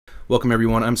Welcome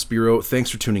everyone, I'm Spiro.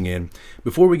 Thanks for tuning in.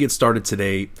 Before we get started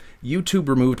today, YouTube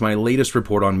removed my latest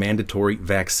report on mandatory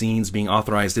vaccines being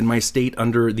authorized in my state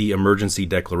under the emergency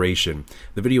declaration.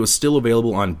 The video is still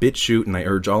available on BitChute, and I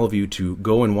urge all of you to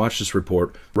go and watch this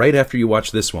report right after you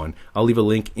watch this one. I'll leave a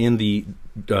link in the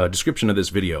description of this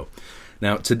video.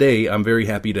 Now, today, I'm very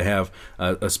happy to have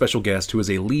a special guest who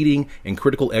is a leading and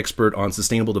critical expert on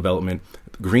sustainable development,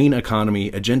 green economy,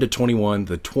 Agenda 21,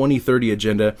 the 2030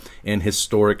 Agenda, and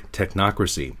historic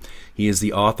technocracy. He is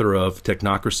the author of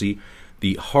Technocracy,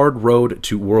 The Hard Road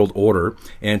to World Order,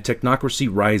 and Technocracy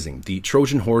Rising, the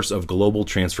Trojan Horse of Global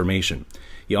Transformation.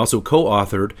 He also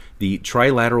co-authored the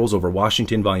Trilaterals over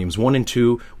Washington, Volumes 1 and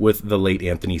 2, with the late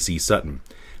Anthony C. Sutton.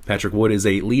 Patrick Wood is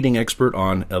a leading expert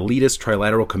on elitist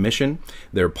trilateral commission,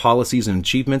 their policies and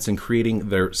achievements in creating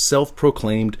their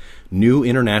self-proclaimed new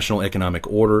international economic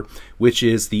order, which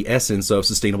is the essence of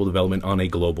sustainable development on a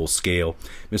global scale.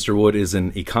 Mr. Wood is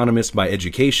an economist by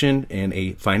education and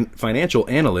a financial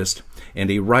analyst and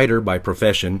a writer by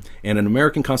profession and an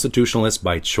American constitutionalist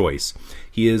by choice.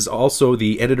 He is also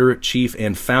the editor-chief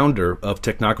and founder of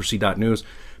Technocracy.news.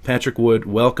 Patrick Wood,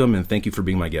 welcome, and thank you for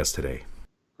being my guest today.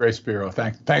 Great, Spiro.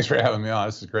 Thanks for having me on.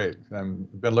 This is great.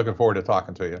 I've been looking forward to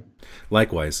talking to you.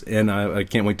 Likewise, and I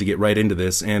can't wait to get right into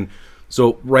this. And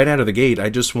so right out of the gate,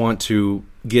 I just want to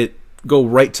go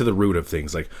right to the root of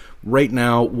things. Like right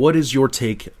now, what is your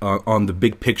take on the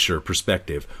big picture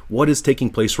perspective? What is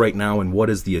taking place right now, and what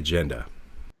is the agenda?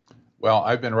 Well,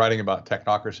 I've been writing about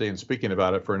technocracy and speaking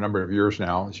about it for a number of years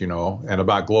now, as you know, and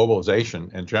about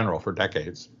globalization in general for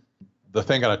decades. The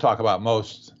thing that I talk about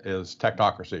most is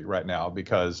technocracy right now,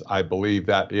 because I believe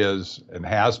that is and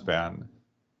has been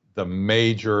the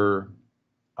major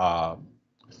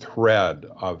thread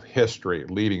of history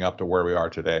leading up to where we are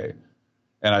today.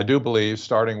 And I do believe,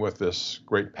 starting with this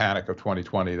great panic of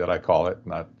 2020 that I call it,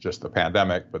 not just the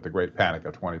pandemic, but the great panic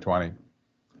of 2020,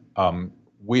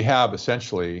 we have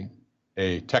essentially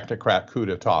a technocrat coup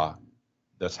d'etat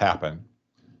that's happened,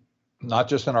 not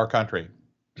just in our country,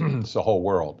 it's the whole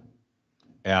world.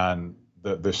 And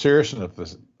the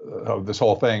seriousness of this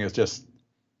whole thing is just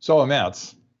so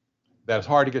immense that it's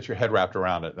hard to get your head wrapped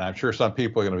around it. And I'm sure some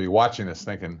people are going to be watching this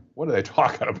thinking, what are they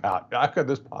talking about? How could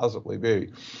this possibly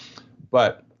be?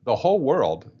 But the whole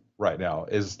world right now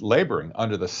is laboring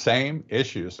under the same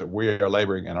issues that we are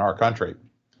laboring in our country.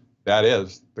 That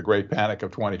is the great panic of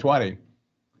 2020.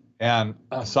 And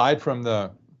aside from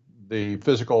the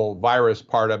physical virus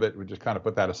part of it, we just kind of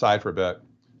put that aside for a bit.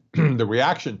 The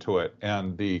reaction to it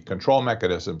and the control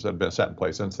mechanisms that have been set in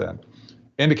place since then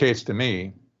indicates to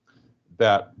me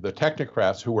that the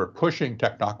technocrats who were pushing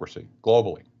technocracy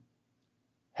globally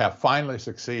have finally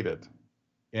succeeded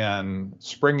in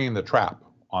springing the trap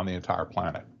on the entire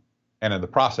planet. And in the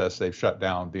process, they've shut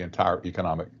down the entire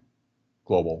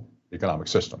global economic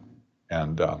system.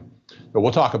 And but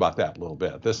we'll talk about that a little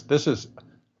bit.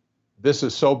 This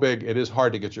is so big, it is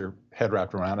hard to get your head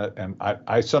wrapped around it. And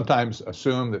I sometimes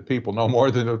assume that people know more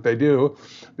than what they do,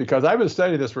 because I've been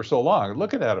studying this for so long,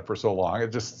 looking at it for so long,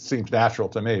 it just seems natural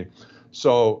to me.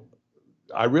 So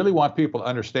I really want people to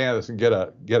understand this and get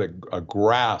a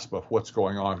grasp of what's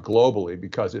going on globally,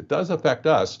 because it does affect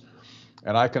us.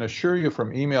 And I can assure you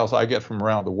from emails I get from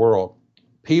around the world,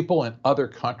 people in other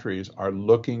countries are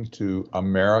looking to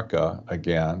America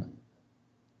again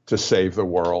to save the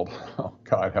world. Oh,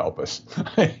 God help us.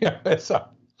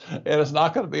 It's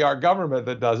not going to be our government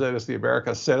that does it. It's the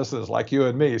American citizens like you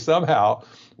and me. Somehow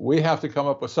we have to come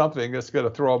up with something that's going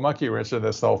to throw a monkey wrench in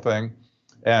this whole thing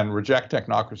and reject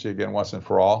technocracy again once and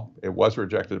for all. It was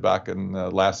rejected back in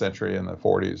the last century in the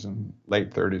 40s and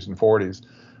late 30s and 40s.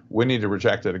 We need to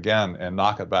reject it again and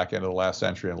knock it back into the last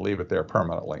century and leave it there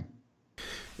permanently.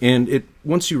 And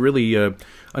once you really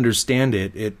understand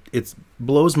it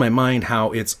blows my mind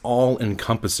how it's all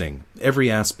encompassing.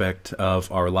 Every aspect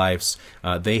of our lives,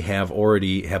 they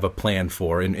already have a plan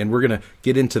for, and we're going to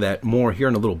get into that more here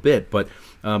in a little bit. But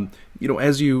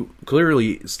as you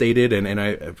clearly stated, and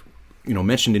I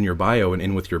mentioned in your bio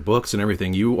and with your books and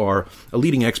everything, you are a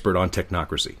leading expert on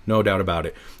technocracy, no doubt about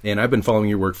it. And I've been following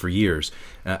your work for years.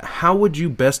 How would you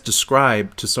best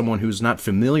describe to someone who's not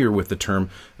familiar with the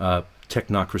term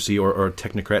technocracy or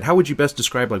technocrat, how would you best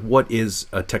describe, like, what is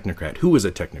a technocrat? Who is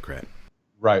a technocrat?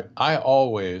 Right. I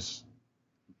always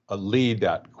lead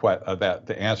to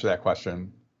answer that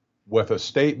question with a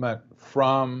statement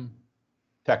from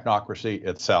technocracy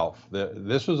itself.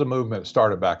 This was a movement that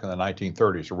started back in the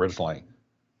 1930s originally.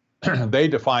 They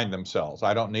defined themselves.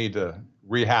 I don't need to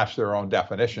rehash their own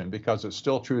definition, because it's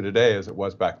still true today as it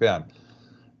was back then.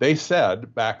 They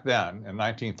said back then, in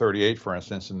 1938, for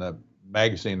instance, in the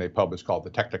magazine they published called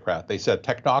The Technocrat. They said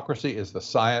technocracy is the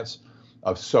science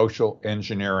of social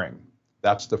engineering.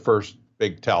 That's the first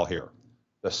big tell here.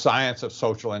 The science of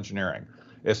social engineering.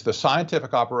 It's the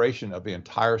scientific operation of the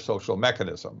entire social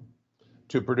mechanism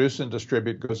to produce and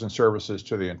distribute goods and services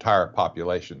to the entire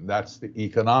population. That's the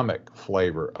economic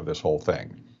flavor of this whole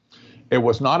thing. It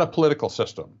was not a political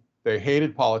system. They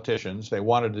hated politicians. They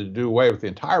wanted to do away with the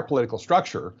entire political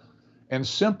structure and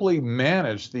simply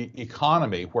manage the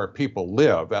economy where people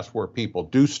live. That's where people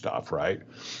do stuff, right?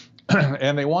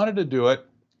 And they wanted to do it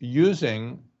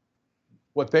using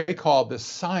what they called the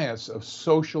science of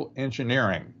social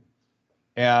engineering.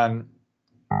 And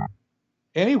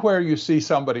anywhere you see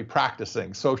somebody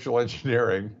practicing social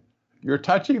engineering, you're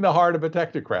touching the heart of a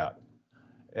technocrat.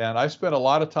 And I spent a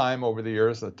lot of time over the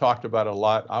years that talked about it a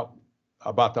lot,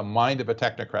 about the mind of a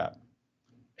technocrat.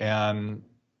 And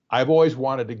I've always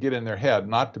wanted to get in their head,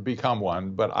 not to become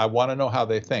one, but I want to know how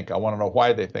they think. I want to know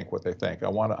why they think what they think. I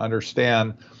want to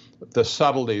understand the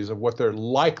subtleties of what they're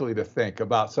likely to think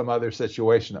about some other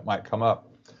situation that might come up.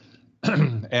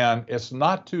 And it's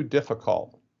not too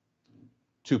difficult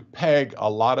to peg a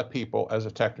lot of people as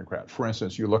a technocrat. For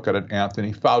instance, you look at an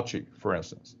Anthony Fauci, for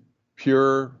instance,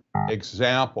 pure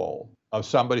example of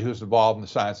somebody who's involved in the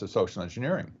science of social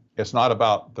engineering. It's not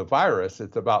about the virus,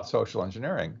 it's about social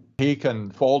engineering. He can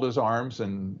fold his arms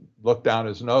and look down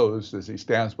his nose as he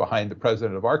stands behind the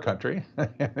president of our country,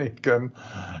 and he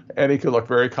can look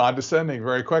very condescending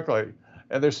very quickly.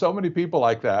 And there's so many people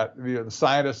like that, the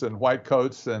scientists in white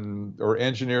coats or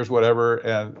engineers, whatever,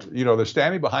 and they're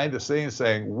standing behind the scenes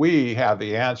saying, we have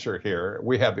the answer here.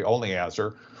 We have the only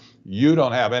answer. You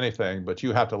don't have anything, but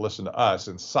you have to listen to us.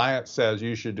 And science says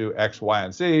you should do X, Y,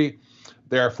 and Z.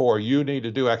 Therefore, you need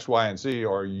to do X, Y, and Z,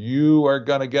 or you are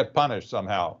going to get punished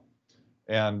somehow.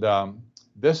 And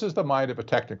this is the mind of a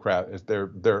technocrat.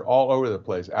 They're all over the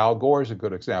place. Al Gore is a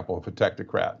good example of a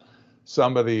technocrat.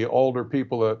 Some of the older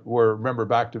people that remember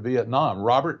back to Vietnam,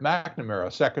 Robert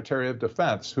McNamara, Secretary of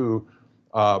Defense, who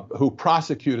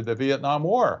prosecuted the Vietnam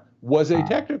War, was a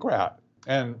technocrat.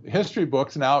 And history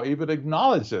books now even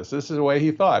acknowledge this. This is the way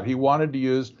he thought. He wanted to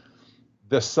use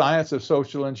the science of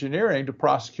social engineering to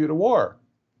prosecute a war.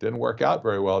 Didn't work out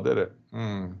very well, did it?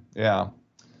 Yeah.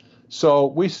 So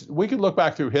we could look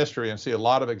back through history and see a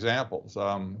lot of examples.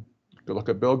 You could look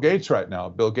at Bill Gates right now.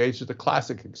 Bill Gates is the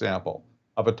classic example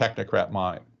of a technocrat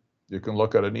mind. You can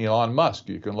look at an Elon Musk.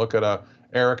 You can look at a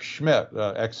Eric Schmidt,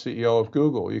 ex-CEO of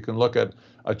Google. You can look at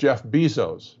a Jeff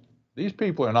Bezos. These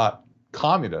people are not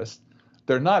communists.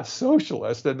 They're not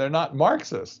socialists, and they're not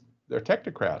Marxists. They're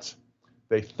technocrats.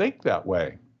 They think that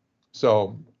way.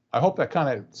 So I hope that kind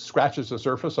of scratches the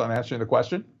surface on answering the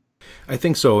question. I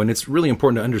think so, and it's really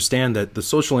important to understand that the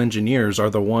social engineers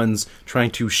are the ones trying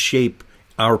to shape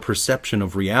our perception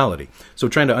of reality. So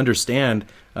trying to understand,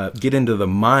 get into the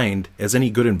mind, as any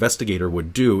good investigator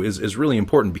would do, is really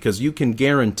important, because you can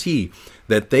guarantee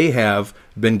that they have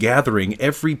been gathering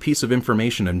every piece of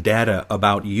information and data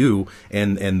about you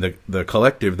and the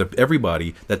collective,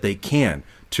 everybody that they can,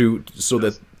 so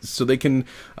they can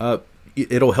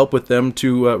it'll help with them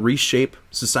to reshape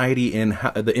society in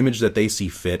the image that they see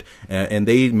fit, and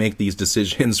they make these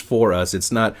decisions for us.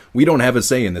 It's not, we don't have a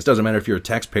say in this. Doesn't matter if you're a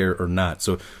taxpayer or not.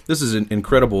 So this is an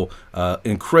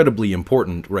incredibly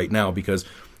important right now, because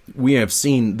we have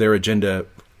seen their agenda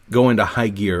go into high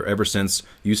gear ever since,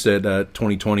 you said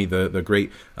 2020, the great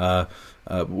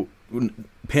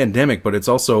pandemic, but it's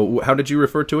also, how did you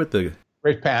refer to it? The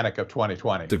Great Panic of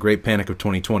 2020. The Great Panic of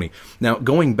 2020. Now,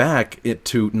 going back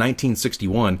to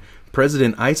 1961,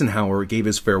 President Eisenhower gave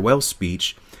his farewell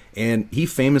speech, and he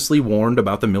famously warned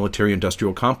about the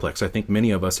military-industrial complex. I think many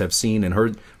of us have seen and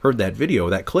heard that video,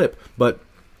 that clip. But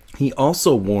he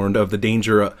also warned of the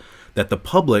danger that the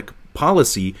public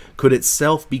policy could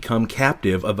itself become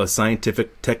captive of a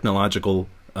scientific technological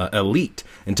elite.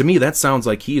 And to me, that sounds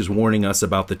like he is warning us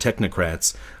about the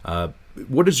technocrats.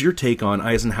 What is your take on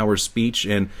Eisenhower's speech,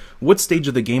 and what stage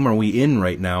of the game are we in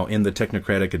right now in the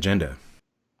technocratic agenda?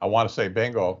 I want to say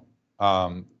bingo.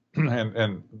 And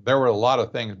there were a lot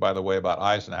of things, by the way, about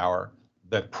Eisenhower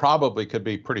that probably could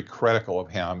be pretty critical of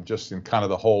him, just in kind of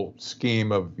the whole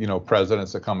scheme of,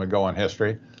 presidents that come and go in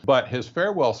history. But his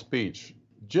farewell speech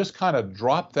just kind of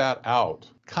dropped that out,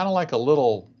 kind of like a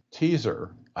little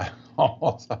teaser.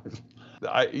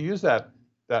 I use that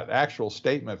actual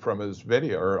statement from his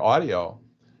video or audio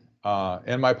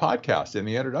in my podcast, in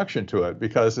the introduction to it,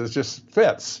 because it just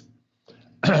fits.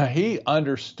 He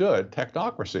understood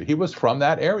technocracy. He was from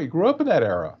that era. He grew up in that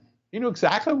era. He knew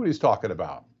exactly what he's talking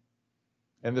about.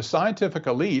 And the scientific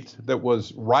elite that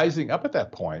was rising up at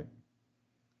that point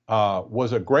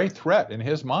was a great threat in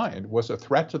his mind, was a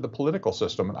threat to the political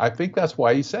system. And I think that's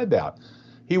why he said that.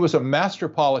 He was a master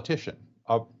politician,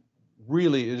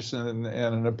 really just in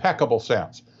an impeccable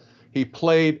sense. He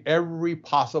played every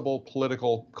possible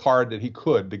political card that he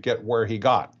could to get where he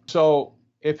got. So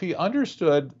if he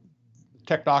understood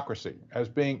technocracy as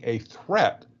being a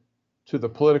threat to the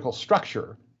political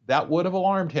structure, that would have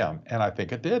alarmed him. And I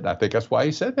think it did. I think that's why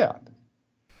he said that.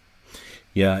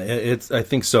 Yeah, I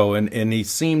think so. And he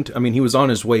seemed, I mean, he was on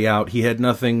his way out. He had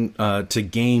nothing to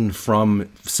gain from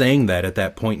saying that at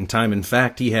that point in time. In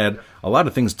fact, he had a lot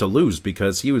of things to lose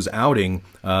because he was outing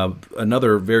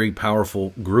another very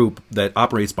powerful group that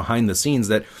operates behind the scenes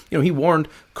that, he warned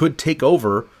could take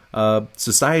over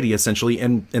society essentially,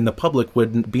 and the public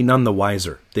would be none the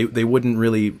wiser. They wouldn't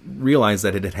really realize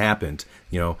that it had happened,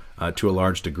 to a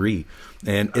large degree.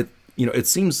 And it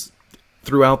seems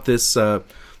throughout this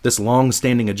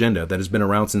long-standing agenda that has been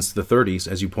around since the 30s,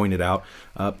 as you pointed out,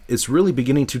 it's really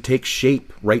beginning to take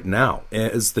shape right now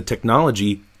as the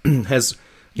technology has,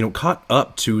 caught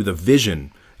up to the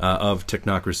vision of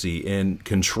technocracy and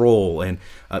control, and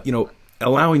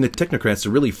allowing the technocrats to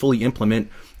really fully implement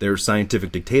their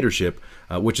scientific dictatorship,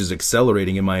 which is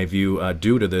accelerating, in my view,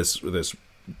 due to this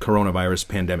coronavirus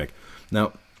pandemic.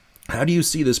 Now, how do you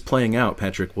see this playing out,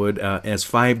 Patrick Wood, as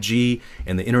 5G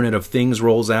and the Internet of Things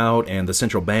rolls out and the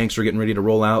central banks are getting ready to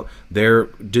roll out their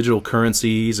digital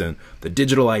currencies and the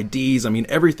digital IDs? I mean,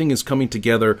 everything is coming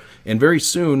together, and very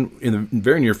soon, in the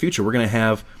very near future, we're going to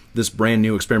have this brand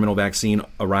new experimental vaccine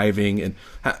arriving. And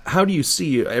how do you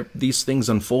see these things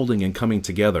unfolding and coming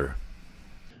together?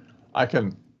 I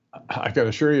can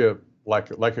assure you, like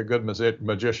a good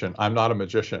magician, I'm not a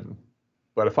magician.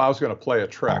 But if I was going to play a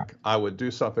trick, I would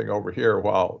do something over here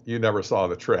while you never saw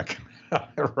the trick,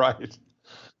 right?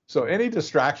 So any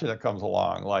distraction that comes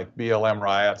along, like BLM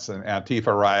riots and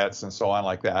Antifa riots and so on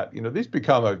like that, these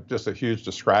become just a huge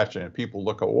distraction. And people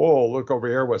look over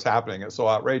here, what's happening? It's so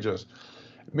outrageous.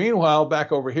 Meanwhile,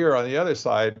 back over here on the other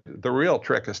side, the real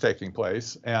trick is taking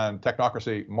place, and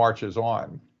technocracy marches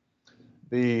on.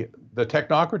 The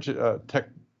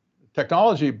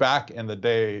technology back in the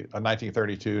day of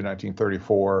 1932,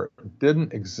 1934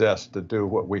 didn't exist to do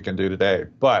what we can do today,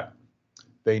 but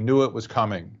they knew it was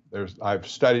coming. I've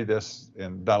studied this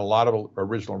and done a lot of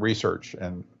original research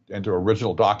and into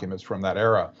original documents from that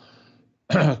era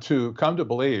to come to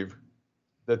believe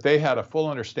that they had a full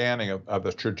understanding of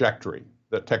the trajectory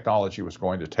that technology was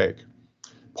going to take.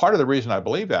 Part of the reason I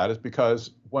believe that is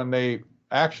because when they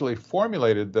actually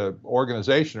formulated the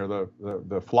organization or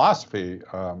the philosophy,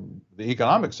 the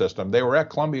economic system, they were at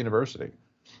Columbia University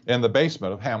in the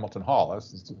basement of Hamilton Hall.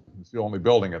 It's the only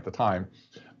building at the time.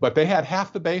 But they had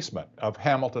half the basement of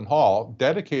Hamilton Hall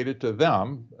dedicated to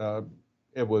them.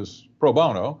 It was pro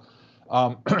bono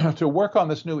to work on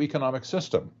this new economic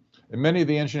system. And many of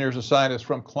the engineers and scientists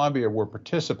from Columbia were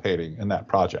participating in that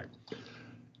project.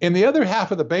 In the other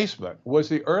half of the basement was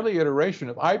the early iteration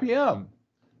of IBM.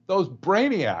 Those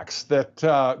brainiacs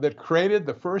that created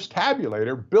the first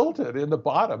tabulator built it in the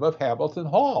bottom of Hamilton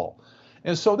Hall.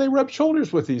 And so they rubbed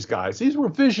shoulders with these guys. These were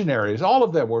visionaries. All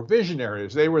of them were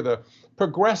visionaries. They were the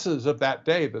progressives of that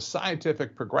day, the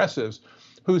scientific progressives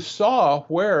who saw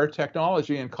where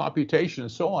technology and computation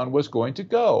and so on was going to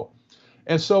go.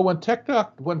 And so when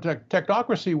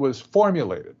technocracy was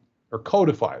formulated or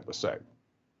codified, let's say,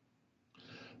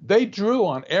 they drew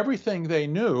on everything they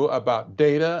knew about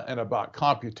data and about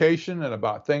computation and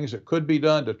about things that could be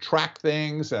done to track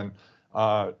things and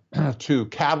to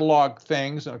catalog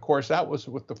things. And of course, that was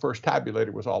what the first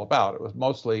tabulator was all about. It was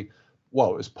mostly, it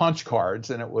was punch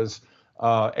cards, and it was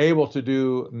able to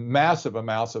do massive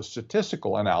amounts of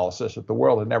statistical analysis that the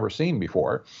world had never seen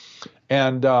before.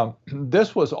 And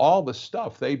this was all the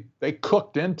stuff they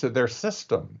cooked into their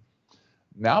system.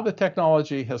 Now the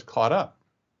technology has caught up.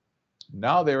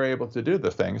 Now they're able to do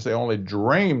the things they only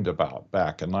dreamed about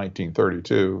back in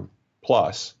 1932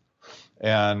 plus.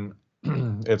 And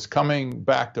it's coming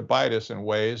back to bite us in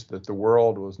ways that the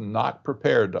world was not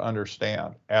prepared to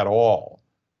understand at all,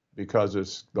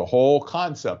 because the whole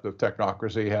concept of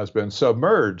technocracy has been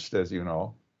submerged, as you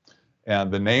know,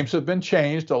 and the names have been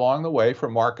changed along the way for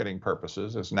marketing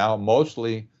purposes. It's now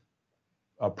mostly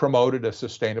promoted as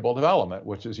sustainable development,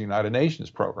 which is the United Nations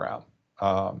program.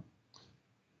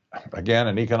 Again,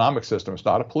 an economic system. It's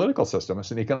not a political system.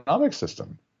 It's an economic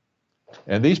system.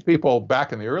 And these people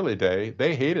back in the early day,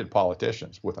 they hated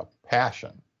politicians with a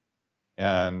passion.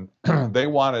 And they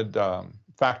wanted, in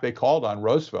fact, they called on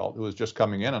Roosevelt, who was just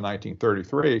coming in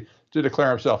 1933, to declare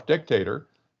himself dictator,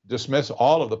 dismiss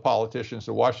all of the politicians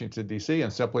in Washington, D.C.,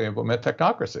 and simply implement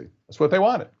technocracy. That's what they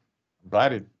wanted.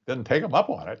 glad he didn't take him up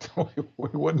on it. We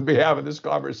wouldn't be having this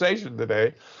conversation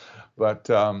today. But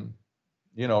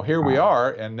here we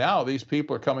are, and now these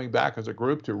people are coming back as a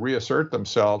group to reassert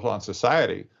themselves on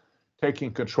society,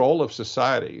 taking control of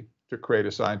society to create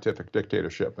a scientific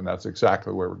dictatorship, and that's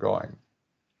exactly where we're going.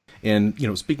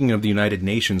 And, speaking of the United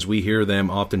Nations, we hear them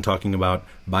often talking about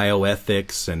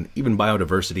bioethics and even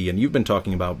biodiversity, and you've been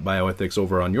talking about bioethics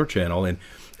over on your channel. And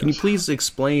can you please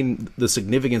explain the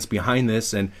significance behind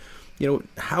this, and,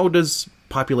 how does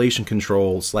population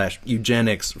control /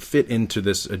 eugenics fit into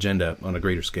this agenda on a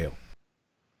greater scale?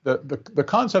 The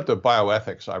concept of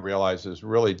bioethics, I realize, is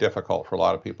really difficult for a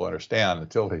lot of people to understand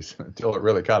until it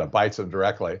really kind of bites them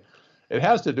directly. It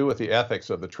has to do with the ethics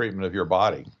of the treatment of your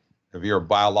body, of your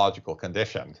biological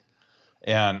condition.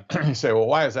 And you say, well,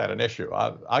 why is that an issue?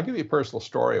 I'll give you a personal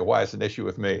story of why it's an issue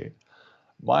with me.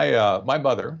 My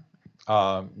mother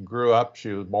grew up. She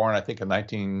was born, I think, in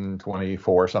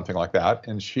 1924, something like that.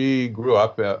 And she grew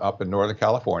up in Northern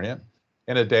California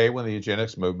in a day when the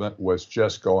eugenics movement was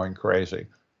just going crazy.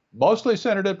 Mostly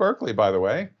centered at Berkeley, by the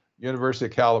way, University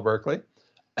of Cal Berkeley.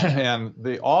 And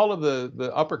all of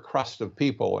the upper crust of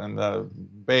people in the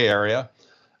Bay Area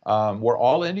were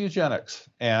all into eugenics.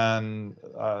 And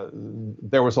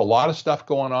there was a lot of stuff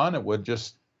going on that would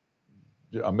just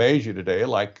amaze you today,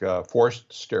 like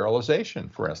forced sterilization,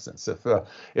 for instance.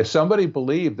 If somebody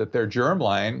believed that their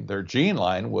germline, their gene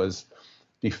line was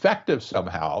defective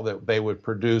somehow, that they would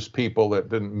produce people that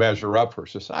didn't measure up for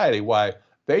society, why,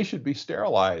 they should be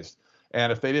sterilized.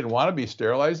 And if they didn't want to be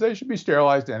sterilized, they should be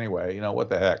sterilized anyway. What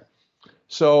the heck?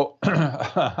 So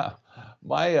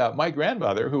my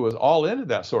grandmother, who was all into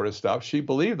that sort of stuff, she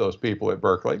believed those people at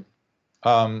Berkeley.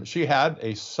 She had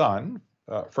a son,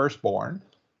 firstborn,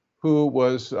 who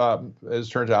was, as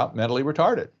it turns out, mentally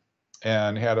retarded,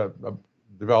 and had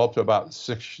developed about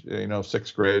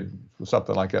sixth grade,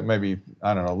 something like that. Maybe,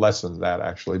 I don't know, less than that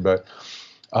actually. But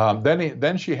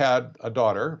then she had a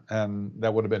daughter, and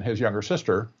that would have been his younger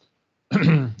sister.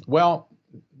 Well,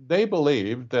 they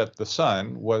believed that the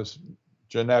son was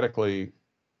genetically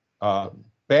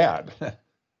bad.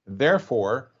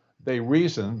 Therefore, they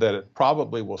reasoned that it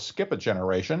probably will skip a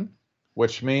generation,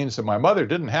 which means that my mother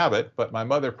didn't have it, but my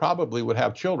mother probably would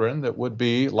have children that would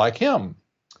be like him.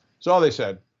 So they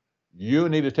said, you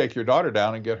need to take your daughter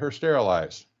down and get her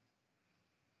sterilized.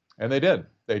 And they did.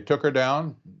 They took her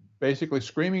down, basically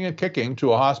screaming and kicking,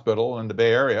 to a hospital in the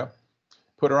Bay Area,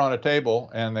 put her on a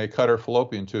table, and they cut her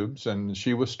fallopian tubes, and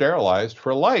she was sterilized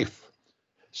for life.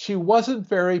 She wasn't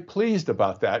very pleased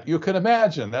about that. You can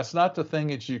imagine. That's not the thing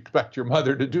that you expect your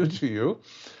mother to do to you.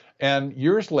 And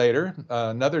years later,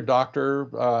 another doctor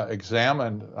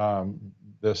examined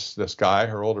this guy,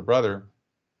 her older brother,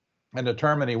 and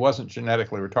determined he wasn't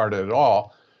genetically retarded at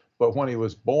all. But when he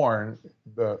was born,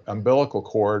 the umbilical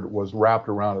cord was wrapped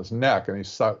around his neck, and he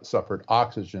suffered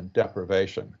oxygen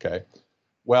deprivation. Okay.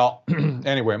 Well,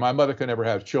 anyway, my mother could never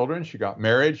have children. She got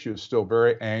married. She was still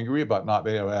very angry about not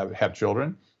being able to have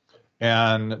children.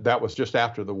 And that was just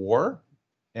after the war.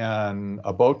 And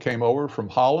a boat came over from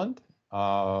Holland,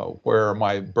 where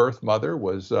my birth mother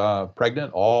was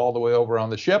pregnant all the way over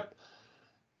on the ship,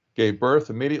 gave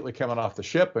birth immediately coming off the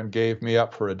ship, and gave me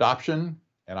up for adoption.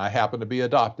 And I happened to be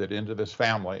adopted into this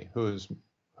family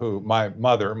who my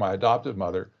mother, my adoptive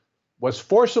mother, was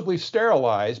forcibly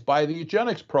sterilized by the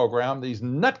eugenics program, these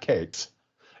nutcakes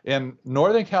in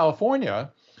Northern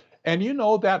California. And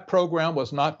that program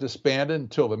was not disbanded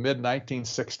until the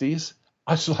mid-1960s.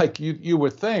 It's like you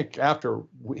would think after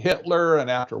Hitler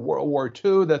and after World War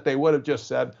II that they would have just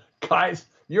said, guys,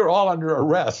 you're all under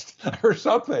arrest or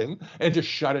something, and just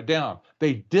shut it down.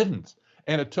 They didn't.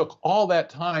 And it took all that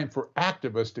time for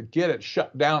activists to get it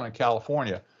shut down in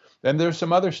California. And there's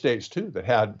some other states, too, that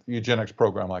had a eugenics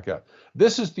program like that.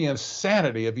 This is the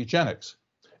insanity of eugenics.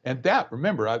 And that,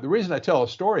 remember, the reason I tell a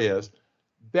story is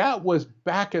that was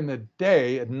back in the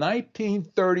day, in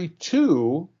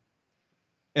 1932,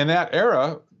 in that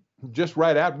era, just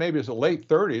right after, maybe it was the late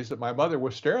 30s, that my mother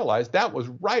was sterilized. That was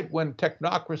right when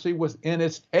technocracy was in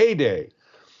its heyday.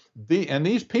 And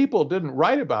these people didn't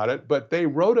write about it, but they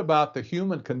wrote about the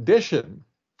human condition.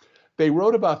 They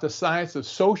wrote about the science of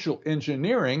social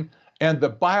engineering, and the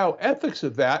bioethics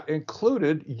of that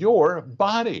included your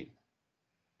body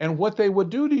and what they would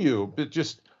do to you.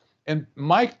 And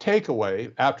my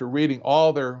takeaway after reading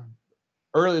all their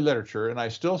early literature, and I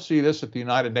still see this at the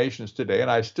United Nations today,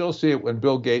 and I still see it when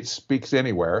Bill Gates speaks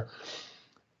anywhere,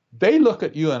 they look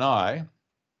at you and I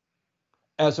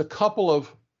as a couple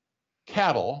of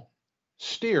cattle,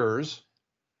 steers,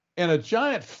 in a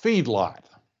giant feedlot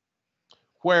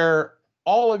where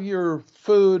all of your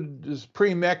food is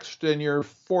pre-mixed and you're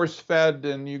force-fed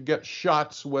and you get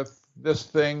shots with this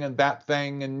thing and that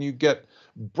thing and you get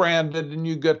branded and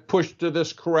you get pushed to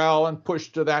this corral and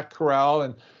pushed to that corral.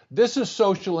 And this is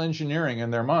social engineering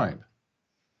in their mind.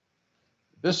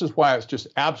 This is why it's just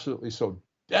absolutely so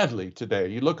deadly today.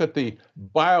 You look at the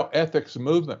bioethics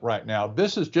movement right now.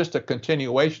 This is just a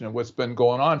continuation of what's been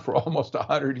going on for almost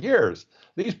 100 years.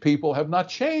 These people have not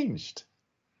changed.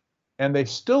 And they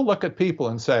still look at people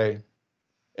and say,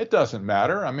 it doesn't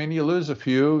matter. I mean, you lose a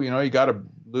few, you got to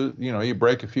lose, you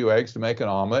break a few eggs to make an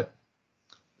omelet.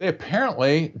 They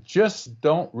apparently just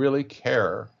don't really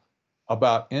care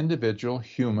about individual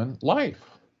human life.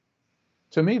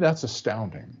 To me, that's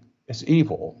astounding. It's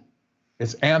evil.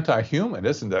 It's anti-human,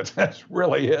 isn't it? That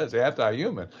really is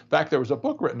anti-human. In fact, there was a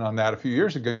book written on that a few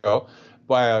years ago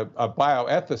by a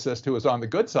bioethicist who was on the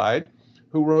good side,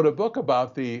 who wrote a book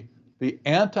about the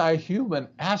anti-human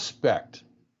aspect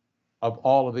of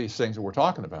all of these things that we're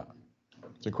talking about.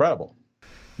 It's incredible.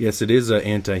 Yes, it is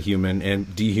anti-human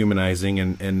and dehumanizing,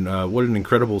 and what an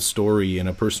incredible story and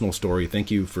a personal story.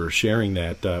 Thank you for sharing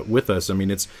that with us. I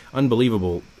mean, it's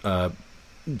unbelievable to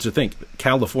think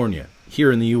California,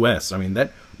 here in the U.S., I mean,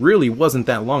 that really wasn't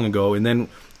that long ago. And then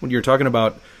when you're talking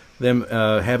about them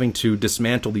having to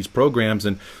dismantle these programs,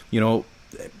 and, a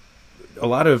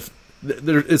lot of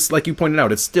it's like you pointed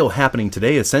out, it's still happening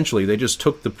today. Essentially, they just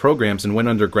took the programs and went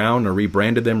underground or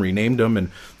rebranded them, renamed them,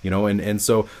 and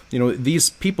so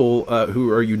these people who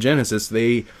are eugenicists,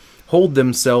 they hold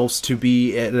themselves to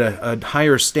be at a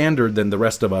higher standard than the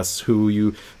rest of us, who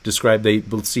you describe. They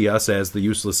see us as the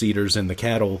useless eaters and the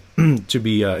cattle to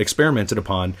be experimented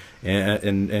upon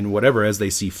and whatever as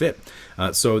they see fit.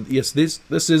 So yes,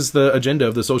 this is the agenda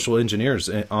of the social engineers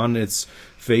on its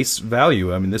face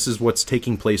value. I mean, this is what's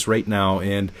taking place right now,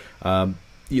 and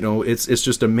it's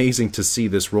just amazing to see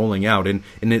this rolling out, and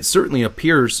it certainly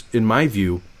appears, in my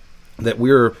view, that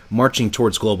we're marching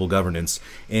towards global governance.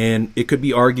 And it could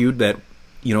be argued that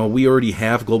we already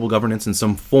have global governance in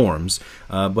some forms,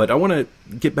 but I want to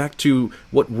get back to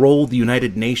what role the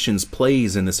United Nations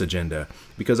plays in this agenda,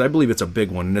 because I believe it's a big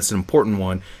one and it's an important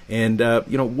one. And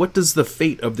what does the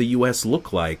fate of the U.S.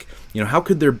 look like? How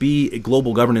could there be a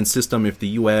global governance system if the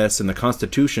U.S. and the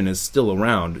Constitution is still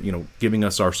around, giving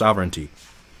us our sovereignty?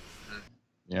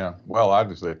 Yeah, well,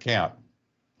 obviously it can't.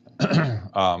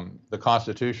 The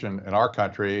Constitution in our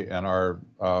country and our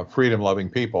freedom-loving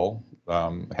people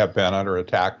have been under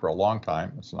attack for a long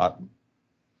time.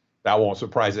 That won't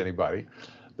surprise anybody.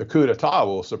 The coup d'etat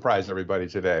will surprise everybody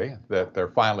today, that they're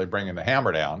finally bringing the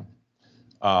hammer down.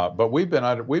 But we've been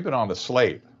on the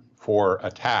slate for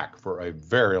attack for a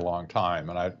very long time,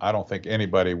 and I don't think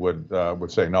anybody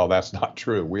would say no, that's not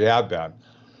true. We have been.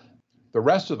 The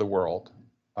rest of the world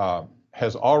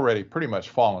has already pretty much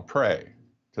fallen prey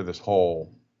to this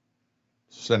whole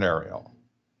scenario.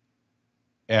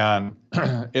 And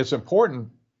it's important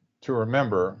to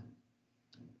remember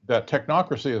that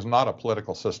technocracy is not a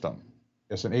political system.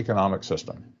 It's an economic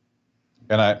system.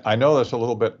 And I know that's a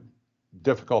little bit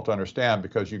difficult to understand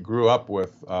because you grew up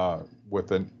with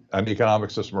an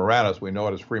economic system around us. We know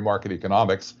it as free market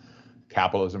economics,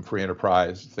 capitalism, free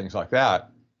enterprise, things like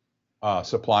that,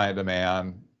 supply and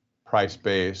demand,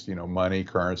 price-based, money,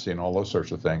 currency, and all those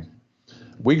sorts of things.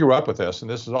 We grew up with this, and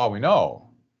this is all we know.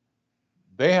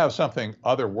 They have something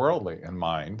otherworldly in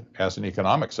mind as an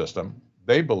economic system.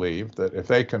 They believe that if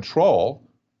they control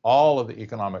all of the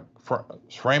economic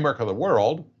framework of the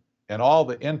world and all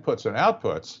the inputs and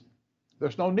outputs,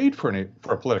 there's no need for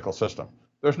a political system.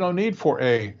 There's no need for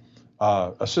a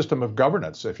system of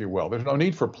governance, if you will. There's no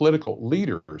need for political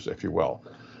leaders, if you will.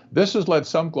 This has led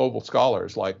some global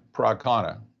scholars like Parag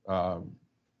Khanna,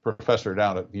 professor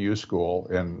down at the U School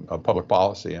in public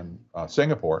policy in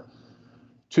Singapore,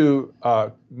 to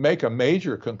make a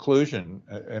major conclusion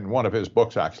in one of his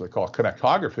books, actually called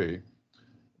Connectography,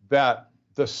 that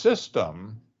the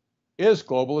system is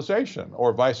globalization,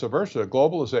 or vice versa.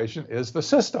 Globalization is the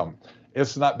system.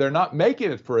 They're not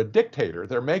making it for a dictator.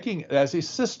 They're making it as a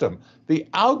system. The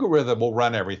algorithm will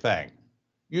run everything.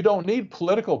 You don't need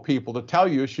political people to tell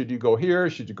you, should you go here,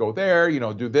 should you go there,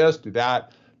 do this, do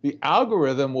that. The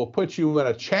algorithm will put you in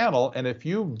a channel, and if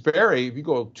you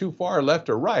go too far left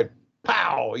or right,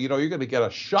 pow, you're going to get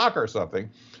a shock or something.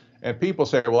 And people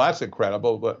say, well, that's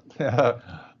incredible, but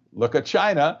look at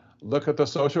China. Look at the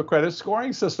social credit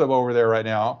scoring system over there right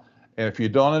now. And if you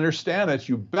don't understand it,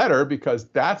 you better, because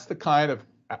that's the kind of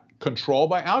control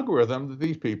by algorithm that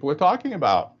these people are talking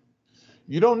about.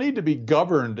 You don't need to be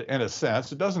governed in a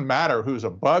sense. It doesn't matter who's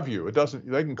above you.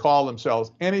 They can call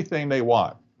themselves anything they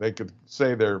want. They could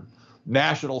say they're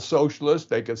National Socialists.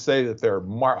 They could say that they're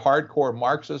hardcore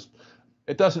Marxists.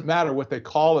 It doesn't matter what they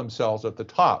call themselves at the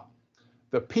top.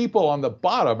 The people on the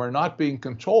bottom are not being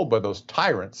controlled by those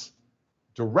tyrants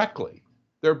directly.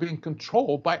 They're being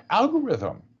controlled by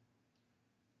algorithm.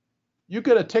 You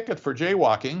get a ticket for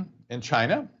jaywalking in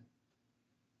China,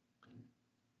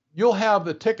 you'll have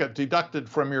the ticket deducted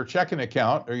from your checking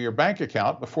account or your bank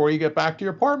account before you get back to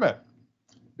your apartment,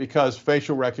 because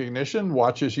facial recognition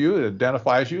watches you, it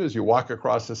identifies you as you walk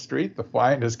across the street. The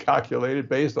fine is calculated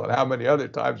based on how many other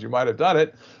times you might have done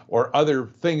it or other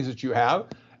things that you have.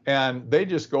 And they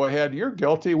just go ahead, you're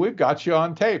guilty, we've got you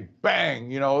on tape. Bang,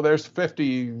 you know, there's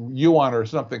 50 yuan or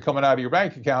something coming out of your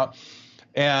bank account.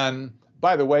 And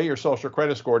by the way, your social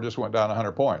credit score just went down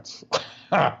 100 points.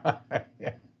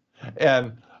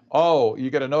 And oh,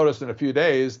 you get a notice in a few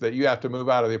days that you have to move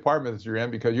out of the apartment that you're in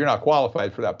because you're not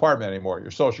qualified for that apartment anymore.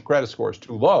 Your social credit score is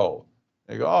too low.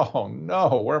 You go, oh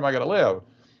no, where am I going to live?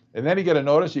 And then you get a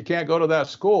notice you can't go to that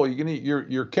school.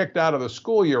 You're kicked out of the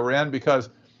school you're in because,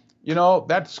 you know,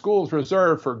 that school is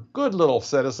reserved for good little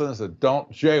citizens that don't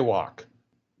jaywalk.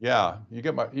 Yeah, you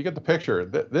get the picture.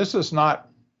 This is not.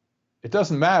 It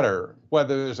doesn't matter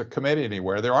whether there's a committee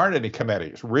anywhere. There aren't any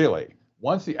committees, really.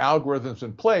 Once the algorithm's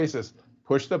in place, it's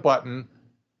push the button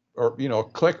or, you know,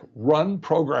 click run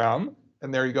program,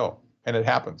 and there you go. And it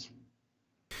happens.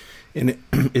 And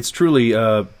it's truly,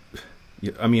 I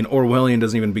mean, Orwellian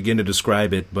doesn't even begin to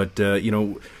describe it, but, you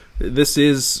know, this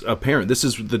is apparent. This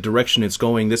is the direction it's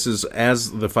going. This is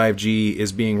as the 5G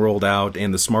is being rolled out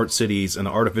and the smart cities and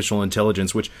the artificial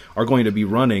intelligence, which are going to be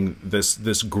running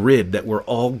this grid that we're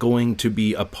all going to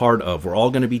be a part of. We're all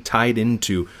going to be tied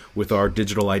into with our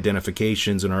digital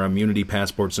identifications and our immunity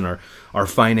passports and our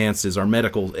finances, our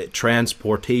medical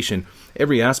transportation.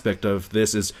 Every aspect of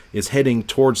this is heading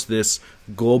towards this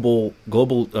global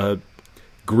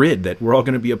grid that we're all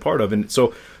going to be a part of. And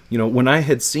so, you know, when I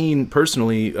had seen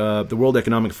personally the World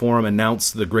Economic Forum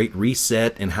announce the Great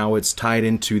Reset and how it's tied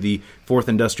into the Fourth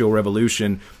Industrial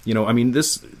Revolution, you know, I mean,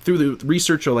 this through the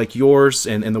research like yours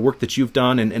and the work that you've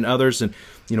done and others, and,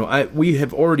 you know, we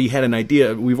have already had an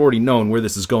idea. We've already known where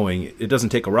this is going. It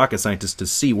doesn't take a rocket scientist to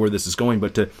see where this is going,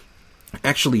 but to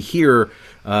actually hear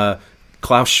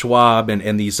Klaus Schwab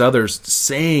and these others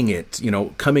saying it, you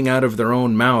know, coming out of their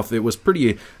own mouth, it was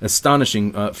pretty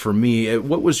astonishing for me.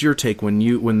 What was your take when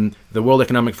the World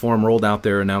Economic Forum rolled out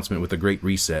their announcement with the Great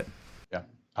Reset? Yeah,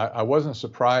 I wasn't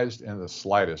surprised in the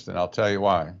slightest, and I'll tell you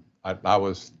why. I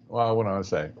was, well, what do I want to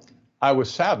say? I was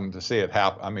saddened to see it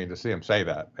happen. I mean, to see him say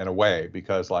that in a way,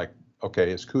 because like, okay,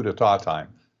 it's coup d'etat time.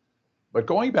 But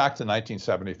going back to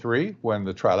 1973, when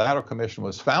the Trilateral Commission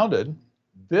was founded,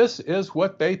 this is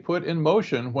what they put in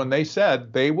motion when they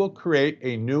said they will create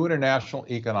a new international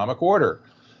economic order.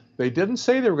 They didn't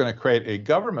say they were going to create a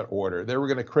government order. They were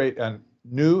going to create a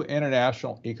new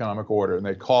international economic order, and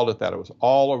they called it that. It was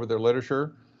all over their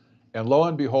literature. And lo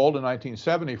and behold, in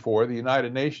 1974, the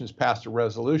United Nations passed a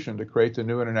resolution to create the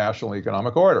new international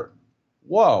economic order.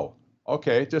 Whoa.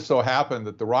 Okay, it just so happened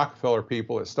that the Rockefeller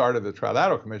people that started the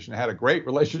Trilateral Commission had a great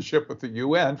relationship with the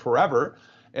UN forever,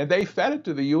 and they fed it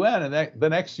to the UN and the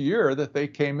next year that they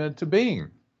came into being.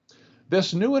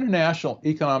 This new international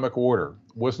economic order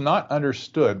was not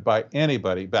understood by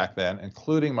anybody back then,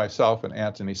 including myself and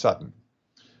Anthony Sutton.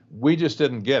 We just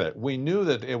didn't get it. We knew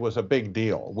that it was a big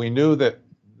deal. We knew that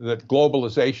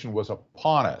globalization was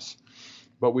upon us,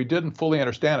 but we didn't fully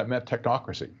understand it meant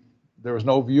technocracy. There was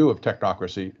no view of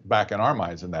technocracy back in our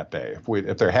minds in that day.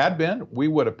 If there had been, we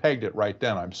would have pegged it right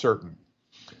then, I'm certain.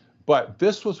 But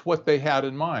this was what they had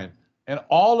in mind. And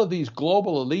all of these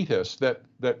global elitists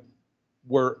that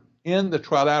were in the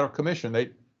Trilateral Commission,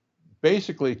 they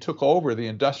basically took over the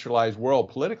industrialized world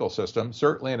political system.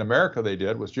 Certainly in America they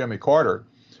did, with Jimmy Carter.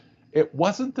 It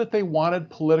wasn't that they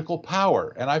wanted political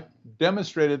power. And I've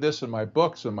demonstrated this in my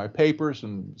books and my papers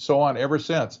and so on ever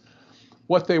since.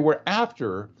 What they were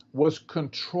after was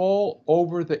control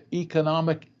over the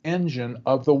economic engine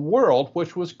of the world,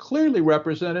 which was clearly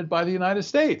represented by the United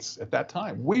States at that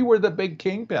time. We were the big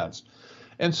kingpins.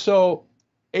 And so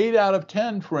 8 out of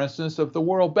 10, for instance, of the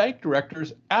World Bank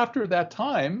directors after that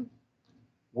time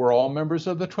were all members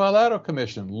of the Trilateral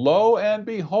Commission. Lo and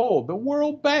behold, the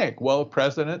World Bank, well, the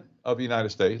President of the United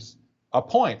States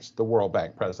appoints the World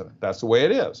Bank president. That's the way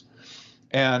it is.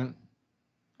 And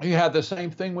you had the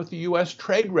same thing with the U.S.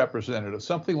 trade representatives.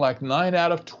 Something like 9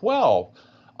 out of 12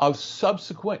 of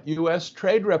subsequent U.S.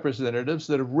 trade representatives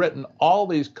that have written all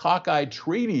these cockeyed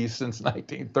treaties since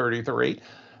 1933,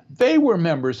 they were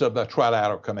members of the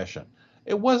Trilateral Commission.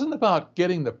 It wasn't about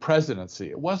getting the presidency.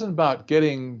 It wasn't about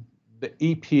getting the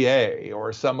EPA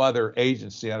or some other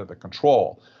agency under the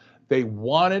control. They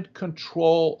wanted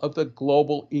control of the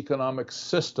global economic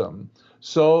system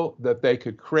so that they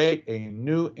could create a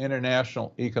new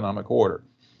international economic order.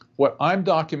 What I'm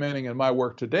documenting in my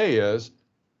work today is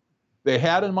they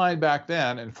had in mind back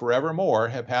then, and forevermore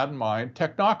have had in mind,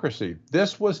 technocracy.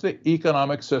 This was the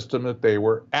economic system that they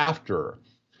were after.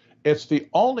 It's the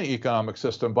only economic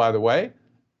system, by the way,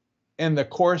 in the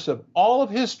course of all of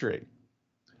history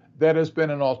that has been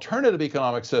an alternative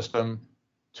economic system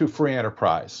to free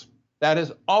enterprise. That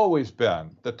has always been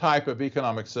the type of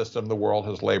economic system the world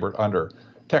has labored under.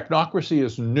 Technocracy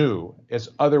is new, it's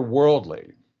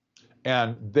otherworldly.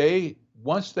 And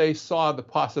once they saw the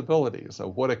possibilities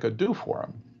of what it could do for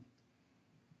them,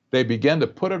 they began to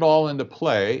put it all into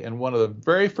play. And one of the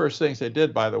very first things they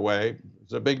did, by the way,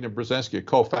 Zbigniew Brzezinski, a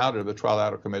co-founder of the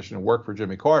Trilateral Commission and worked for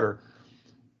Jimmy Carter,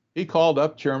 he called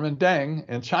up Chairman Deng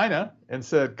in China and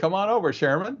said, come on over,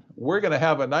 Chairman. We're going to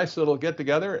have a nice little get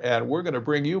together and we're going to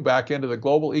bring you back into the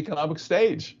global economic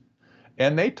stage.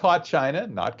 And they taught China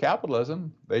not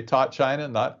capitalism. They taught China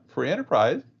not free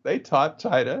enterprise. They taught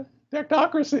China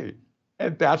technocracy.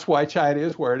 And that's why China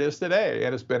is where it is today.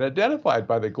 And it's been identified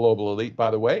by the global elite,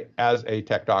 by the way, as a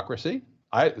technocracy.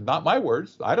 Not my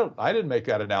words. I didn't make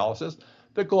that analysis.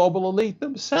 The global elite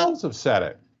themselves have said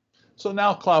it. So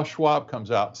now Klaus Schwab comes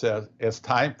out and says, it's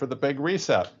time for the big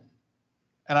reset.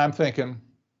 And I'm thinking,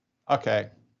 okay,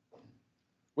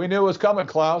 we knew it was coming,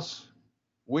 Klaus.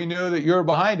 We knew that you were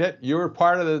behind it. You were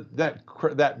part of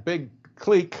that big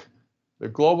clique, the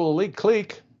global elite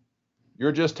clique.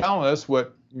 You're just telling us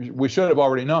what we should have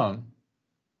already known.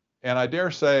 And I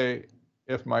dare say,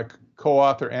 if my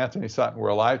co-author Anthony Sutton were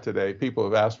alive today, people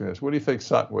have asked me this, what do you think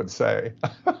Sutton would say?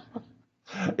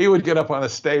 He would get up on a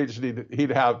stage and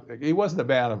he wasn't a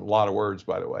man of a lot of words,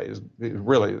 by the way. He's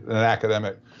really an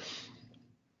academic.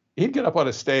 He'd get up on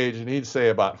a stage and he'd say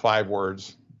about 5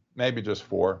 words, maybe just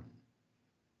 4.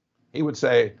 He would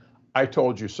say, I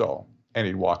told you so. And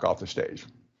he'd walk off the stage.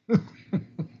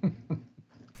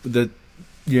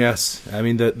 Yes. I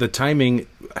mean, the timing,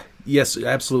 yes,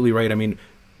 absolutely right. I mean,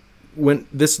 when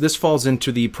this falls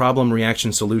into the problem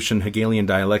reaction solution Hegelian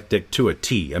dialectic to a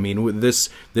T. I mean, with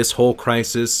this whole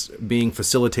crisis being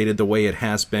facilitated the way it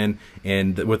has been,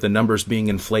 and with the numbers being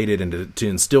inflated, and to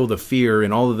instill the fear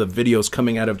and all of the videos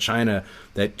coming out of China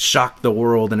that shocked the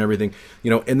world and everything,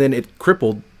 and then it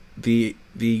crippled the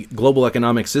global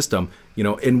economic system,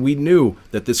 and we knew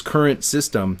that this current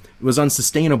system was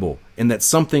unsustainable and that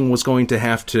something was going to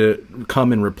have to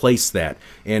come and replace that.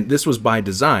 And this was by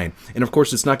design. And of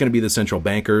course, it's not going to be the central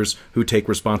bankers who take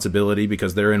responsibility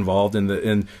because they're involved in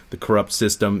the corrupt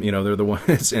system. They're the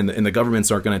ones, and the governments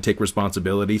aren't going to take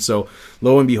responsibility. So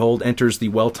lo and behold, enters the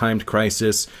well-timed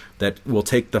crisis that will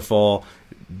take the fall,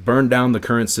 burn down the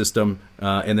current system,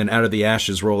 and then out of the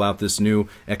ashes roll out this new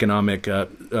economic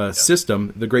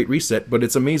system, the Great Reset. But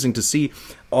it's amazing to see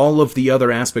all of the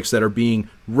other aspects that are being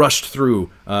rushed through,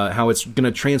 how it's going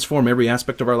to transform every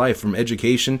aspect of our life, from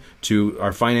education to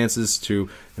our finances to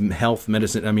health,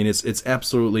 medicine. I mean, it's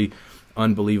absolutely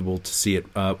unbelievable to see it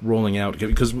rolling out,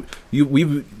 because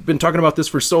we've been talking about this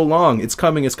for so long. It's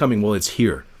coming, it's coming. Well, it's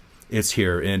here. It's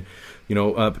here. And,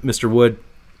 Mr. Wood,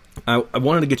 I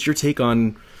wanted to get your take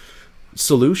on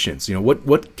solutions.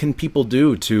 What can people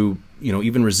do to,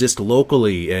 even resist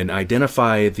locally and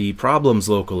identify the problems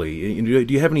locally?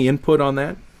 Do you have any input on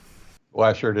that? Well,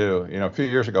 I sure do. A few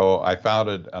years ago, I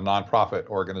founded a nonprofit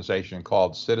organization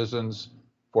called Citizens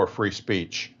for Free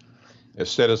Speech.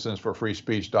 It's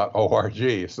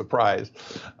citizensforfreespeech.org. Surprise.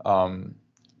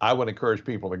 I would encourage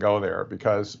people to go there,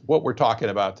 because what we're talking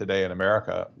about today in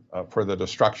America for the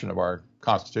destruction of our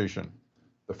Constitution,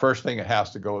 the first thing it has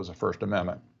to go is the First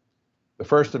Amendment. The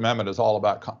First Amendment is all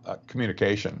about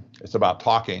communication. It's about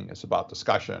talking. It's about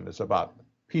discussion. It's about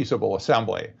peaceable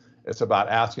assembly. It's about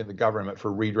asking the government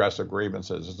for redress of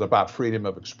grievances. It's about freedom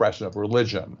of expression of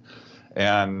religion,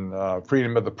 and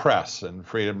freedom of the press, and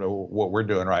freedom of what we're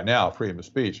doing right now, freedom of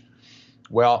speech.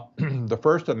 Well, the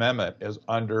First Amendment is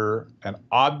under an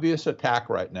obvious attack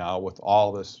right now with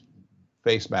all this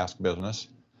face mask business,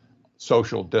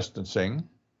 social distancing,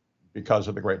 because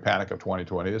of the Great Panic of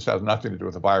 2020. This has nothing to do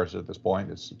with the virus at this point.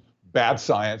 It's bad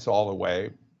science all the way.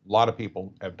 A lot of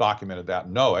people have documented that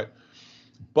and know it.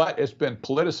 But it's been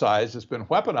politicized, it's been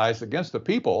weaponized against the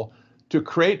people to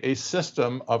create a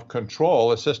system of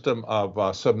control, a system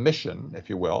of submission, if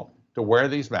you will, to wear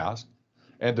these masks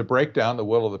and to break down the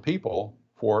will of the people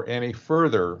for any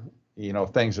further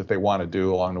things that they want to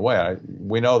do along the way.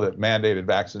 We know that mandated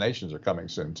vaccinations are coming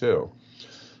soon too.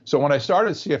 So when I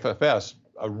started CFFS,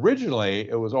 originally,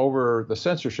 it was over the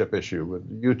censorship issue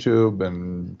with YouTube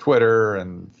and Twitter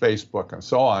and Facebook and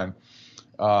so on.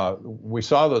 We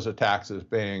saw those attacks as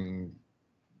being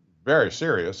very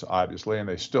serious, obviously, and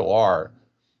they still are.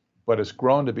 But it's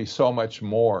grown to be so much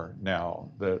more now.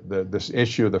 This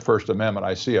issue of the First Amendment,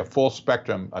 I see a full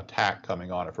spectrum attack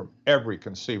coming on it from every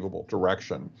conceivable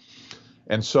direction.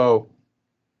 And so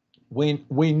we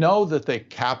know that they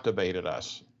captivated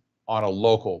us on a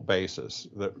local basis.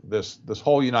 This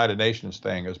whole United Nations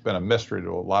thing has been a mystery to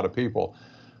a lot of people,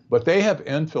 but they have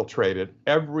infiltrated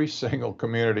every single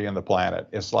community in the planet.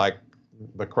 It's like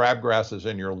the crabgrass is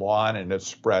in your lawn and it's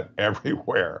spread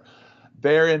everywhere.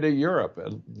 They're into Europe,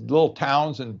 little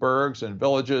towns and burgs and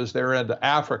villages. They're into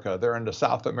Africa. They're into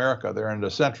South America. They're into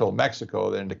Central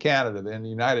Mexico. They're into Canada. They're in the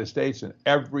United States. In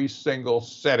every single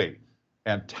city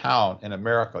and town in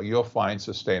America, you'll find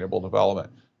sustainable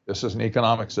development. This is an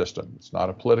economic system. It's not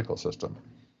a political system.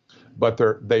 But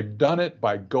they've done it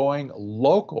by going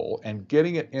local and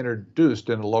getting it introduced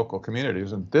into local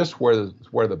communities. And this is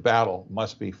where the battle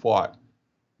must be fought.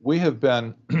 We have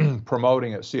been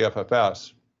promoting at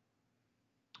CFFS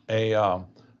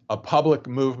a public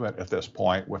movement at this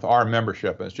point with our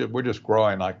membership. We're just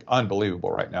growing like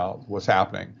unbelievable right now, what's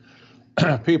happening.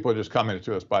 People are just coming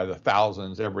to us by the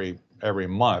thousands every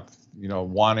month,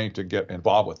 wanting to get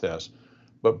involved with this.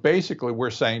 But basically, we're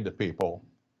saying to people,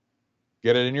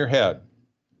 get it in your head,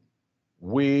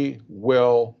 we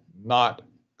will not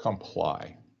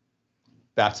comply.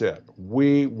 That's it.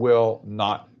 We will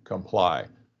not comply.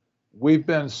 We've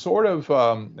been sort of,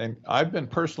 and I've been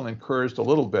personally encouraged a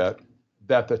little bit,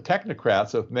 that the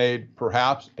technocrats have made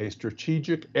perhaps a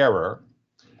strategic error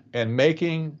in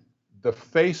making the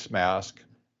face mask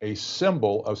a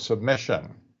symbol of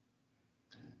submission.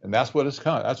 And that's what it's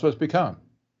become.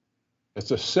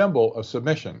 It's a symbol of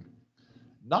submission.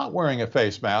 Not wearing a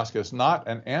face mask is not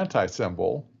an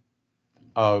anti-symbol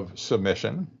of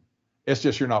submission. It's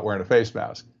just you're not wearing a face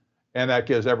mask. And that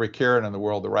gives every Karen in the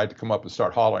world the right to come up and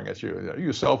start hollering at you.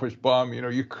 You selfish bum,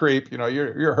 you creep,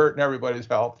 you're hurting everybody's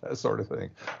health, that sort of thing.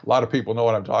 A lot of people know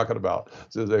what I'm talking about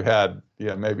since they've had,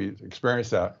 maybe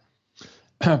experienced that.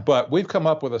 But we've come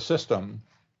up with a system,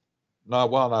 not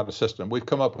a system. We've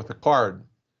come up with a card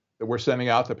that we're sending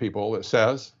out to people that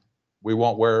says, we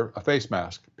won't wear a face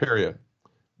mask, period.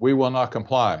 We will not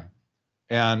comply.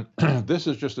 And this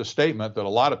is just a statement that a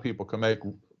lot of people can make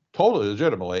totally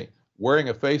legitimately. Wearing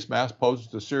a face mask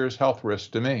poses a serious health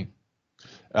risk to me,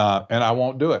 and I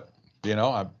won't do it.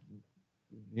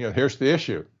 Here's the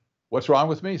issue. What's wrong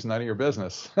with me is none of your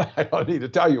business. I don't need to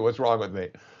tell you what's wrong with me.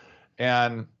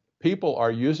 And people are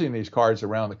using these cards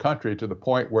around the country to the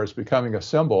point where it's becoming a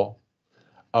symbol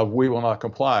of we will not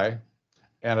comply,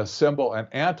 and a symbol, an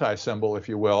anti-symbol, if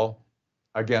you will,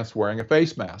 against wearing a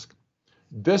face mask.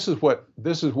 This is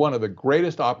one of the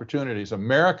greatest opportunities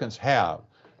Americans have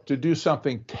to do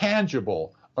something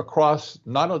tangible across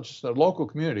not just the local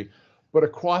community, but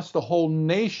across the whole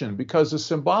nation, because the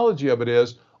symbology of it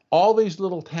is all these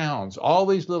little towns, all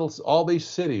these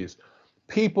cities,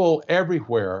 people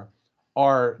everywhere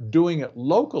are doing it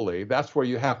locally. That's where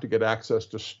you have to get access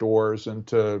to stores and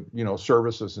to,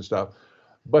 services and stuff.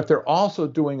 But they're also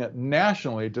doing it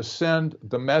nationally to send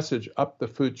the message up the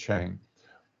food chain.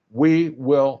 We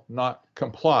will not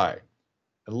comply.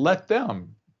 Let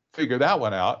them figure that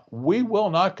one out. We will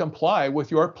not comply with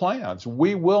your plans.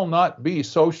 We will not be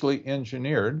socially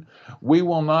engineered. We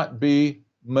will not be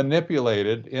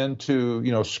manipulated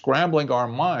into, scrambling our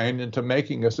mind into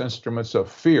making us instruments of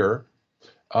fear.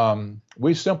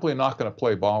 We simply not going to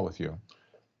play ball with you.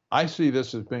 I see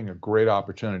this as being a great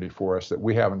opportunity for us that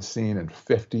we haven't seen in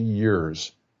 50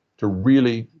 years to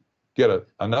really get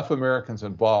enough Americans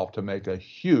involved to make a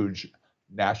huge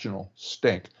national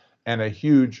stink and a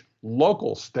huge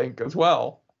local stink as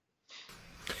well.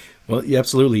 Well, yeah,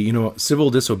 absolutely.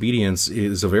 Civil disobedience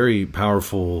is a very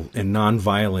powerful and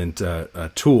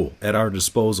nonviolent tool at our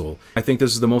disposal. I think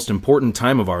this is the most important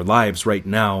time of our lives right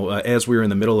now, as we're in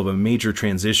the middle of a major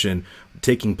transition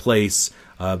taking place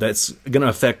that's going to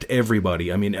affect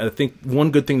everybody. I mean, I think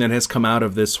one good thing that has come out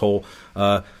of this whole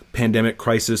pandemic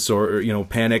crisis or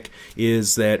panic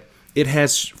is that it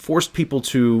has forced people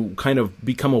to kind of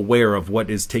become aware of what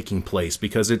is taking place,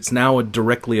 because it's now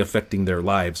directly affecting their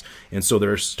lives. And so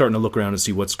they're starting to look around and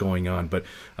see what's going on. But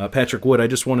Patrick Wood, I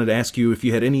just wanted to ask you if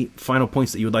you had any final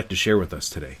points that you would like to share with us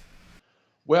today.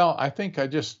 Well, I think I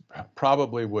just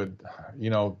probably would,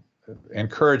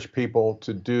 encourage people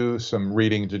to do some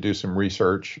reading, to do some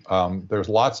research. There's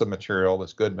lots of material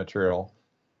that's good material.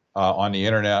 On the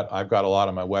internet. I've got a lot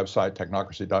on my website,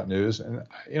 technocracy.news. And,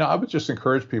 I would just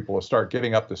encourage people to start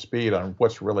getting up to speed on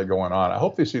what's really going on. I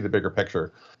hope they see the bigger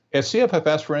picture. At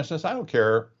CFFS, for instance, I don't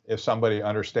care if somebody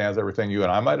understands everything you and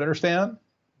I might understand.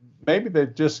 maybe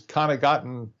they've just kind of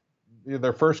gotten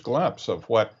their first glimpse of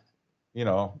what,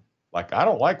 like, I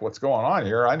don't like what's going on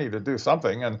here. I need to do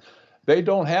something. And they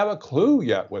don't have a clue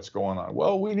yet what's going on.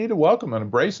 Well, we need to welcome and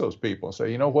embrace those people and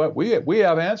say, you know what, we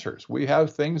have answers. We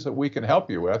have things that we can help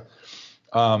you with.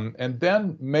 And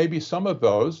then maybe some of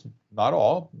those, not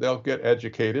all, they'll get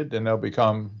educated and they'll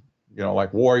become,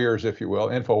 like warriors, if you will,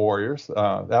 info warriors.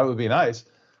 That would be nice.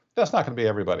 That's not going to be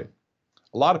everybody.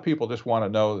 A lot of people just want to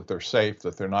know that they're safe,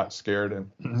 that they're not scared.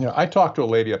 And I talked to a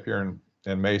lady up here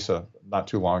in Mesa not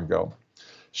too long ago.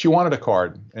 She wanted a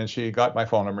card, and she got my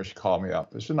phone number. She called me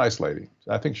up. She's a nice lady.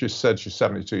 I think she said she's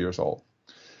 72 years old.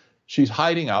 She's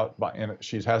hiding out.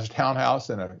 She has a townhouse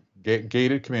in a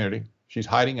gated community. She's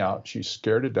hiding out. She's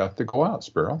scared to death to go out,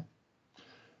 Spiro.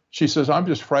 She says, I'm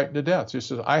just frightened to death. She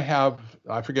says, I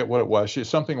forget what it was. She has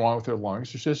something wrong with her lungs.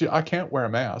 She says, I can't wear a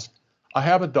mask. I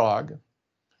have a dog,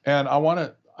 and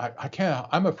I can't,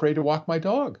 I'm afraid to walk my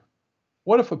dog.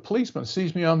 What if a policeman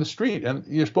sees me on the street? And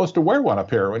you're supposed to wear one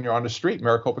up here when you're on the street in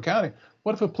Maricopa County.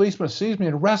 What if a policeman sees me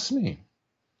and arrests me?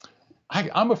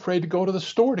 I'm afraid to go to the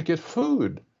store to get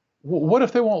food. What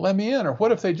if they won't let me in? Or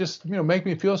what if they just, make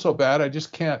me feel so bad I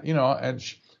just can't,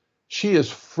 and she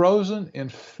is frozen in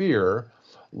fear,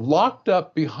 locked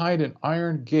up behind an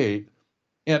iron gate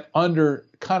and under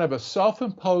kind of a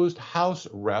self-imposed house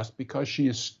arrest because she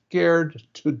is scared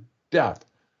to death.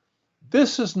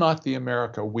 This is not the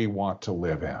America we want to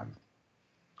live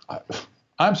in.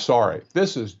 I'm sorry.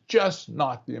 This is just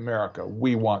not the America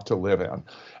we want to live in.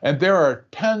 And there are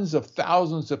tens of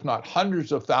thousands, if not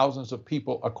hundreds of thousands of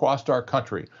people across our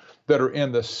country that are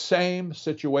in the same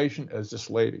situation as this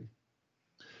lady.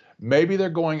 Maybe they're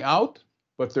going out,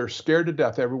 but they're scared to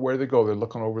death everywhere they go. They're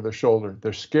looking over their shoulder.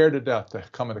 They're scared to death to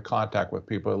come into contact with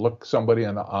people, to look somebody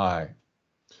in the eye.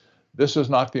 This is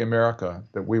not the America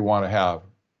that we want to have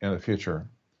in the future.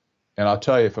 And I'll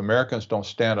tell you, if Americans don't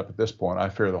stand up at this point, I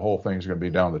fear the whole thing's going to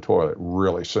be down the toilet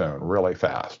really soon, really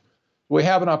fast. We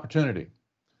have an opportunity.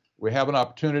 We have an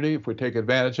opportunity. If we take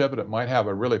advantage of it, it might have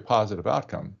a really positive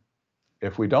outcome.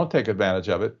 If we don't take advantage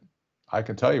of it, I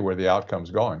can tell you where the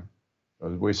outcome's going.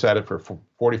 We said it for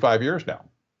 45 years now.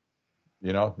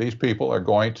 These people are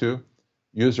going to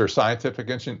use their scientific,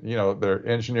 their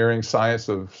engineering, science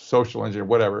of social engineering,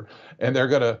 whatever, and they're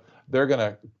going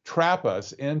to trap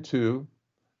us into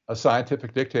a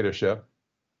scientific dictatorship.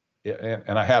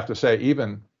 And I have to say,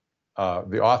 even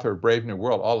the author of Brave New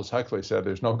World, Aldous Huxley, said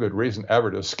there's no good reason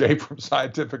ever to escape from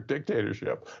scientific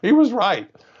dictatorship. He was right.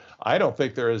 I don't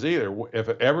think there is either. If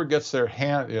it ever gets their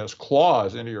its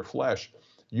claws into your flesh,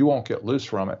 you won't get loose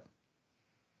from it.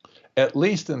 At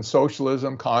least in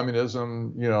socialism,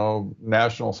 communism,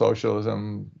 National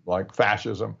Socialism, like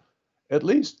fascism, at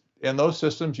least in those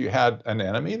systems, you had an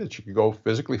enemy that you could go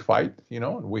physically fight,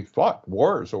 and we fought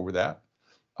wars over that.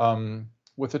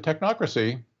 With the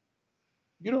technocracy,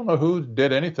 you don't know who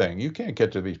did anything. You can't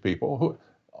get to these people.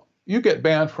 You get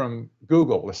banned from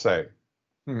Google, let's say.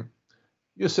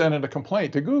 You send in a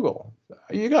complaint to Google.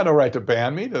 You got no right to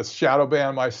ban me, to shadow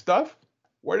ban my stuff.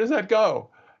 Where does that go?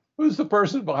 Who's the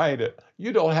person behind it?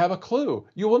 You don't have a clue.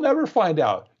 You will never find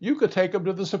out. You could take them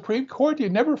to the Supreme Court.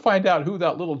 You'd never find out who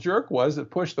that little jerk was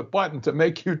that pushed the button to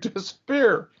make you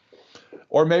disappear.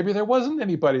 Or maybe there wasn't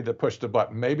anybody that pushed the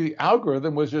button. Maybe the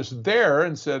algorithm was just there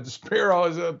and said, Spiro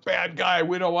is a bad guy.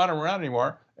 We don't want him around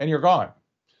anymore. And you're gone.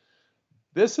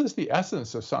 This is the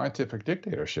essence of scientific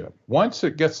dictatorship. Once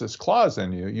it gets its claws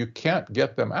in you, you can't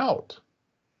get them out.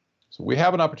 So we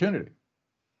have an opportunity.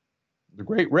 The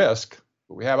great risk,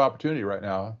 but we have opportunity right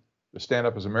now to stand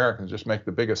up as Americans, just make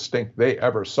the biggest stink they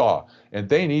ever saw. And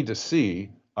they need to see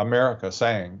America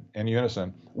saying in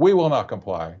unison, we will not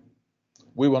comply.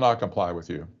 We will not comply with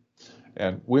you.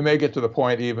 And we may get to the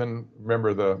point even,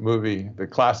 remember the movie, the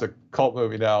classic cult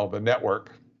movie now, The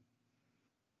Network,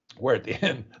 where at the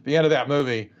end of that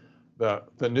movie,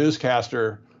 the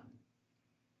newscaster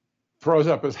throws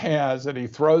up his hands and he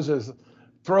throws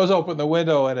open the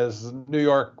window in his New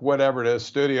York, whatever it is,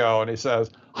 studio, and he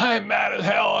says, I'm mad as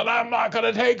hell and I'm not going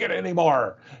to take it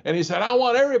anymore. And he said, I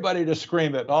want everybody to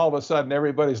scream it. And all of a sudden,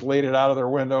 everybody's leaning out of their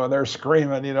window and they're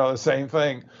screaming, the same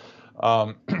thing.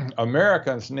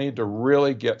 Americans need to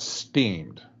really get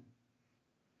steamed.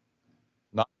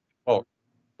 Not smoked,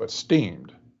 but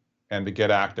steamed, and to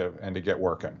get active and to get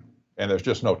working. And there's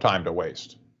just no time to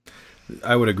waste.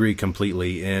 I would agree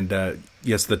completely. And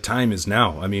yes, the time is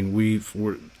now. I mean,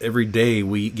 every day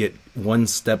we get one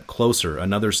step closer,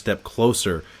 another step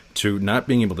closer to not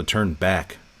being able to turn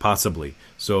back, possibly.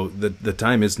 So the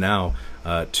time is now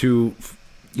to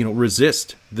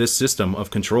resist this system of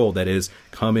control that is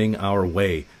coming our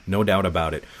way. No doubt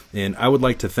about it. And I would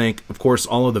like to thank, of course,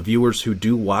 all of the viewers who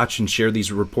do watch and share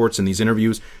these reports and these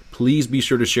interviews. Please be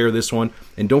sure to share this one.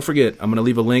 And don't forget, I'm going to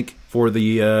leave a link for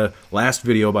the last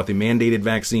video about the mandated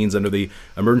vaccines under the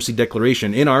emergency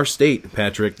declaration in our state,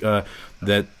 Patrick,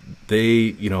 that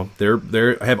they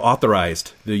have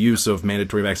authorized the use of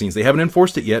mandatory vaccines. They haven't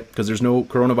enforced it yet because there's no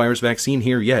coronavirus vaccine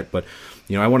here yet. But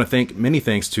I want to thank, many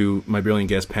thanks to my brilliant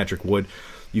guest, Patrick Wood.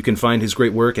 You can find his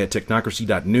great work at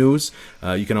technocracy.news.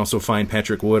 You can also find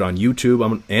Patrick Wood on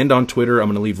YouTube and on Twitter. I'm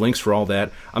going to leave links for all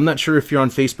that. I'm not sure if you're on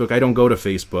Facebook. I don't go to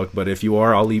Facebook, but if you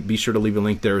are, be sure to leave a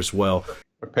link there as well.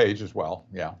 A page as well,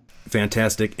 yeah.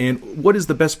 Fantastic. And what is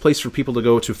the best place for people to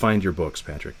go to find your books,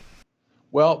 Patrick?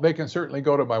 Well, they can certainly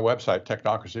go to my website,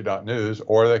 technocracy.news,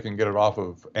 or they can get it off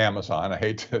of Amazon. I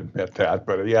hate to admit that,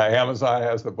 but yeah, Amazon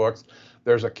has the books.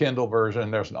 There's a Kindle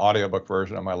version, there's an audiobook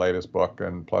version of my latest book,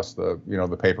 and plus the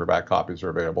paperback copies are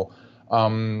available.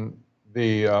 My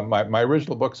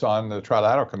original books on the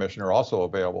Trilateral Commission are also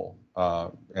available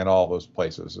in all those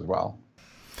places as well.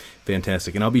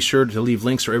 Fantastic. And I'll be sure to leave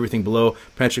links for everything below.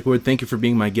 Patrick Wood, thank you for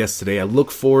being my guest today. I look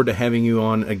forward to having you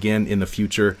on again in the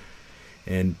future.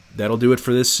 And that'll do it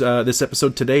for this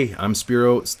episode today. I'm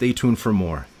Spiro. Stay tuned for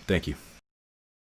more. Thank you.